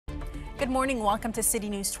Good morning. Welcome to City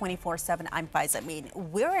News 24/7. I'm Faiza Amin.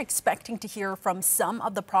 We're expecting to hear from some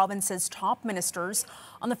of the province's top ministers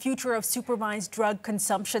on the future of supervised drug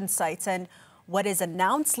consumption sites, and what is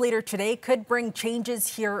announced later today could bring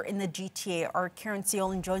changes here in the GTA. Our Caryn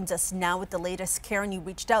Ceolin joins us now with the latest. Caryn, you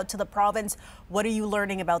reached out to the province. What are you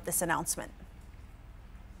learning about this announcement?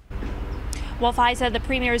 Well, Faiza, the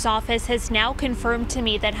Premier's office has now confirmed to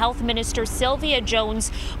me that Health Minister Sylvia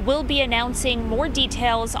Jones will be announcing more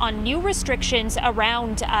details on new restrictions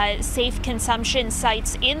around safe consumption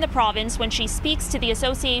sites in the province when she speaks to the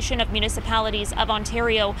Association of Municipalities of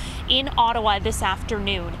Ontario in Ottawa this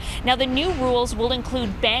afternoon. Now, the new rules will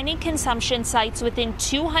include banning consumption sites within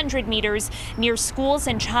 200 meters near schools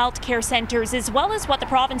and childcare centres, as well as what the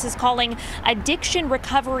province is calling addiction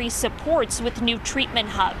recovery supports with new treatment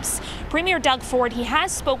hubs. Premier Doug Ford, he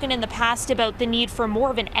has spoken in the past about the need for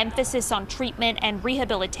more of an emphasis on treatment and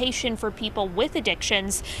rehabilitation for people with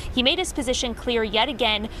addictions. He made his position clear yet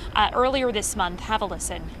again earlier this month. Have a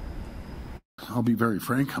listen. I'll be very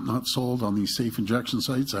frank, I'm not sold on these safe injection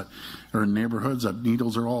sites that are in neighborhoods that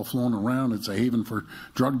needles are all flown around. It's a haven for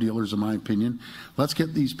drug dealers, in my opinion. Let's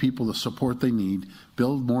get these people the support they need,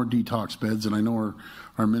 build more detox beds, and I know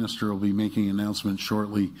our minister will be making an announcement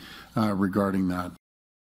shortly regarding that.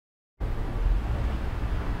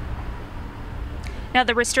 Now,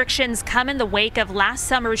 the restrictions come in the wake of last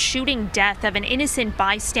summer's shooting death of an innocent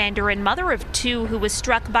bystander and mother of two who was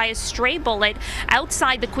struck by a stray bullet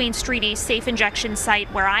outside the Queen Street East safe injection site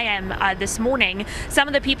where I am this morning. Some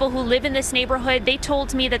of the people who live in this neighborhood, they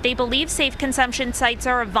told me that they believe safe consumption sites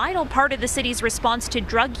are a vital part of the city's response to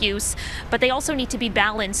drug use, but they also need to be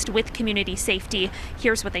balanced with community safety.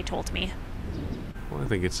 Here's what they told me. Well, I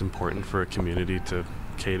think it's important for a community to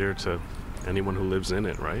cater to anyone who lives in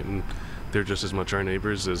it, right? And they're just as much our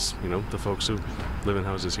neighbors as, the folks who live in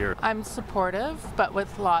houses here. I'm supportive, but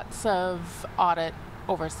with lots of audit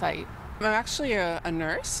oversight. I'm actually a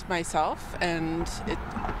nurse myself, and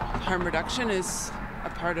harm reduction is a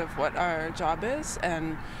part of what our job is,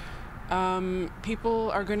 and people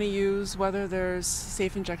are going to use whether there's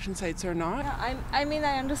safe injection sites or not. Yeah,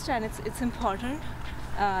 I understand it's important,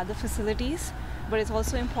 the facilities, but it's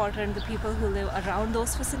also important the people who live around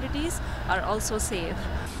those facilities are also safe.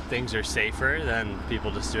 Things are safer than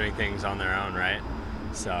people just doing things on their own, right?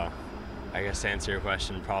 So I guess to answer your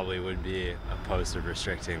question, probably would be opposed to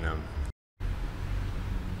restricting them.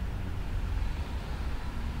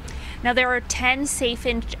 Now, there are 10 safe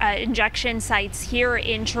injection sites here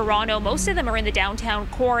in Toronto. Most of them are in the downtown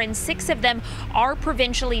core, and 6 of them are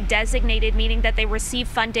provincially designated, meaning that they receive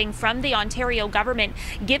funding from the Ontario government.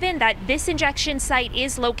 Given that this injection site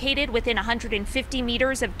is located within 150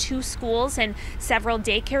 meters of 2 schools and several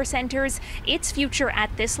daycare centres, its future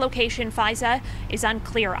at this location, Faiza, is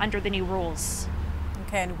unclear under the new rules.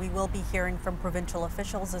 Okay, and we will be hearing from provincial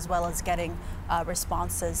officials as well as getting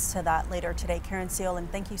responses to that later today. Caryn Ceolin,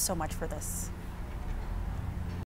 thank you so much for this.